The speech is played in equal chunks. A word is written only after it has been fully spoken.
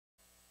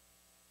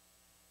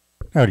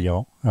Howdy,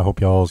 y'all. I hope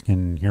y'all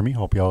can hear me.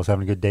 Hope y'all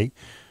having a good day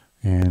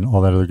and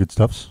all that other good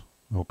stuffs.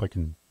 I hope I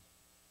can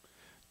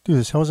do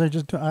this. How was I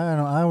just doing? I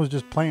don't know. I was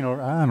just playing,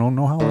 or I don't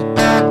know how I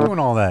was doing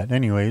all that.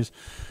 Anyways,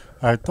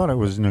 I thought I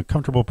was in a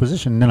comfortable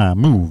position, then I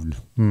moved.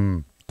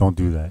 Don't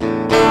do that.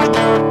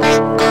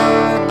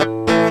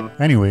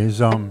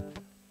 Anyways,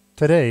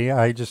 today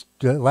I just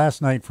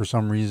last night for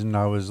some reason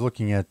I was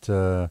looking at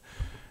Fat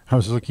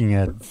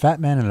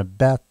Man in a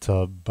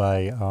Bathtub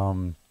by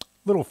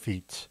Little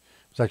Feat.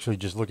 I was actually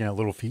just looking at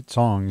Little Feat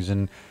songs,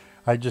 and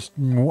I just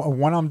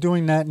when I'm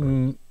doing that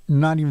and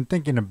not even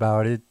thinking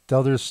about it,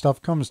 other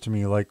stuff comes to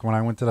me. Like when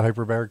I went to the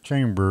hyperbaric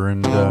chamber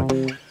and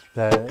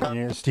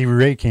that Stevie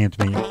Ray came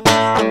to me,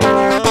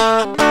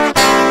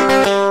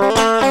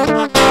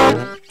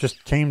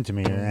 just came to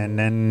me, and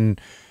then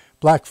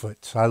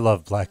Blackfoot. I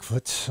love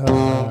Blackfoot.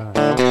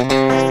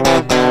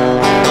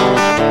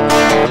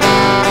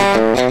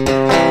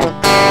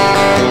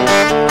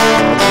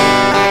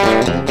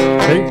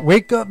 Hey,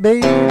 wake up,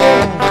 baby. Sun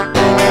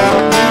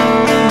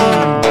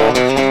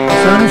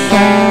is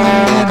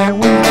shining and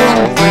we go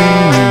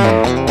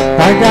free.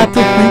 I got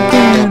to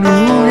thinking,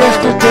 ooh,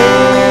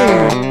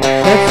 yesterday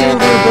that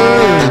silver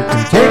bird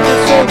can take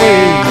us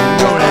away. You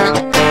know that.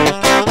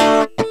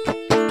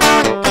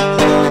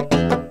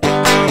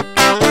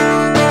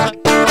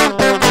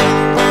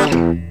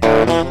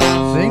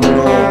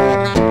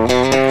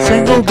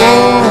 Single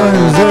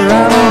boys, they're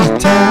out on the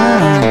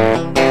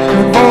town,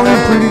 with all them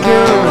pretty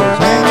girls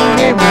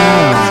hanging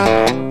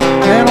around.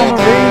 And on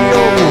the radio,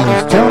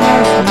 it's telling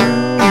us the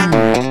news.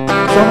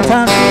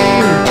 Sometimes we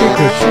kick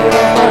the shit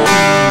off our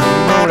shoes. You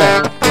know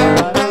that.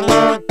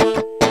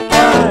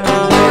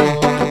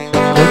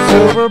 That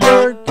silver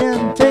bird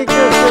can take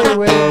us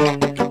away.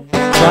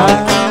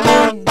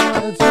 Friday,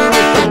 that's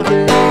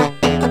yesterday.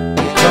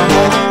 Come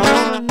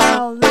on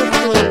now, let's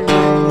go.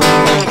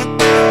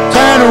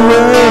 Tired of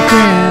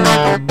working.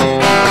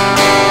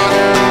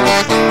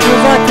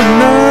 Feels like a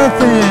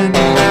nothing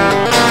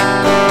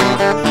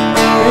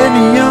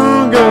any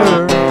younger.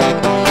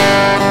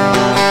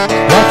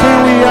 Why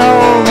can't we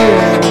all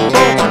live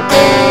for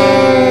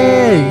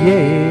today?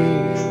 Yeah.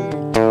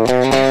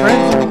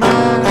 Friends of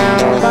mine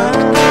are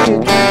buying me a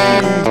drink.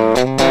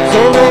 So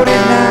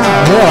loaded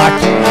now, hell, I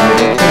can't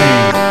even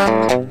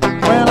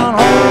think. When I'm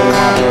home, I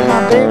put my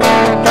baby in the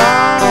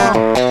car.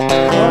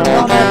 Run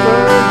on that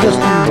bird just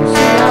to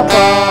see how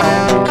far.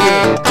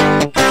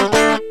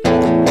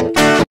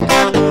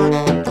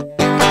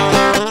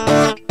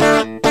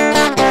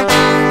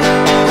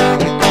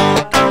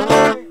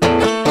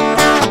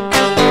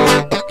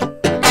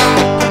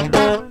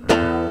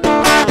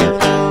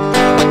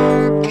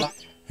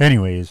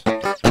 Anyways,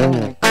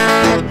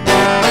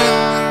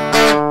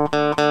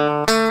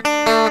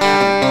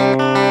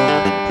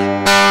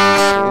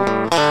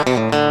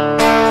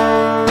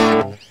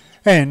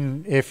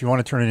 and if you want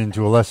to turn it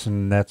into a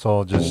lesson, that's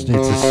all just,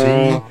 it's a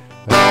C,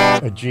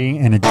 a G,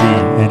 and a D.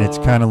 And it's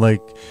kind of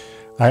like,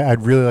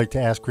 I'd really like to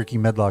ask Ricky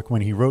Medlock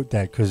when he wrote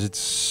that, because it's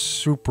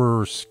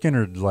super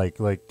Skinner-like.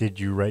 Like,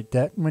 did you write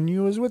that when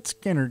you was with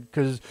Skinner?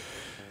 Because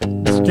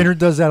Skinner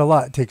does that a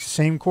lot. It takes the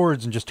same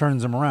chords and just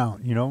turns them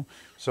around, you know?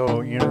 So,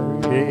 you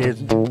know,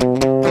 it's...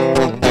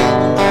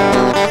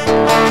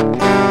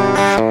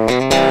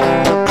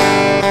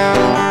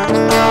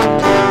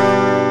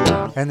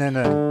 And then,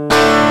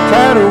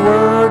 tired of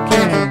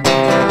working.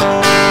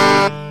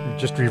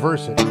 Just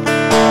reverse it.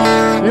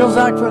 Feels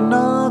like for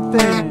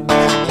nothing.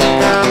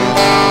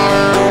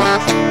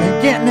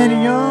 Ain't getting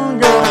any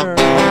younger.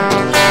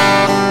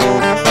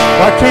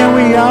 Why can't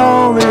we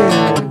all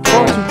live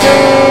for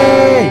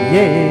today?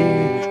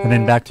 Yeah. And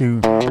then back to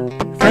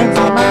friends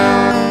of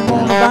mine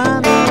wanna buy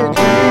me a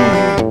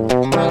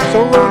drink.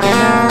 So look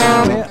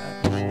now, now,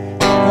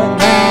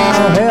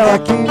 hell, I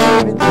can't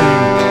even think.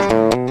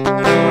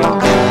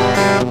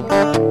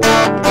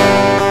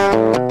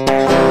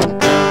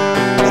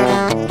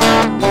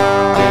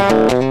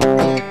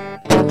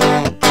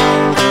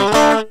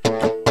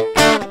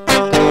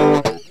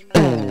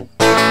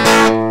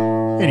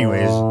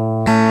 Anyways,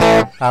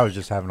 I was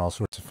just having all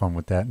sorts of fun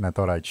with that, and I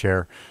thought I'd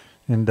share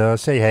and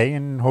say hey,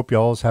 and hope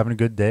y'all's having a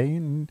good day.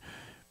 And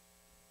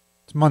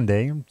it's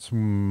Monday. It's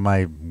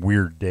my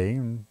weird day,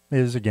 and it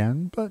is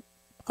again, but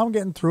I'm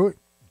getting through it.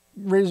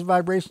 Raise the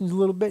vibrations a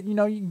little bit. You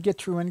know, you can get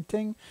through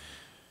anything.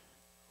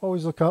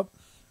 Always look up.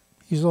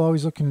 He's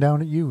always looking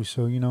down at you,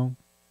 so, you know,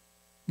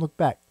 look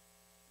back.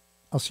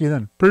 I'll see you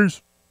then.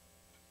 Peace.